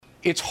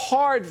it's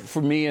hard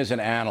for me as an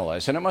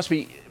analyst, and it must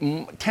be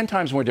 10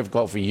 times more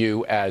difficult for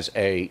you as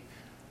a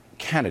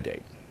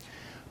candidate,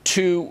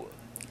 to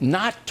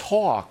not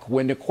talk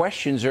when the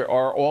questions are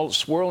all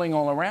swirling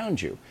all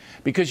around you.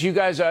 Because you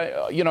guys,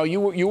 you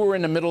were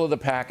in the middle of the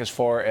pack as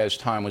far as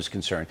time was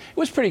concerned. It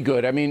was pretty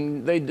good. I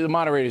mean, the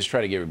moderators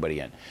try to get everybody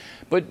in.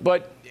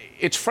 But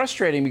it's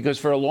frustrating because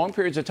for long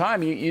periods of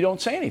time, you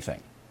don't say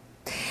anything.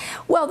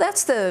 Well,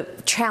 that's the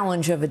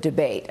challenge of a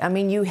debate. I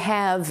mean, you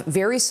have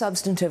very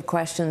substantive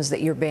questions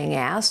that you're being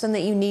asked and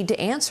that you need to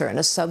answer in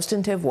a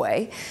substantive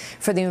way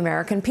for the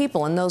American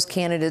people. And those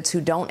candidates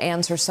who don't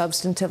answer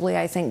substantively,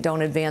 I think,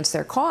 don't advance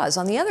their cause.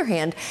 On the other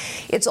hand,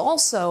 it's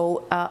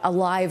also a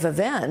live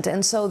event,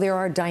 and so there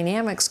are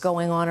dynamics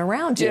going on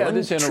around you. Yeah,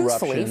 and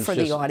truthfully, for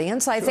the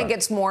audience, I think Sure.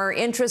 it's more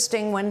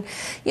interesting when,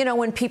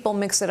 when people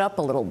mix it up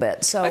a little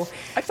bit. So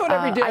I thought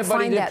everybody I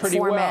find did that pretty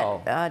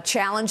format well.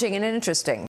 challenging and interesting.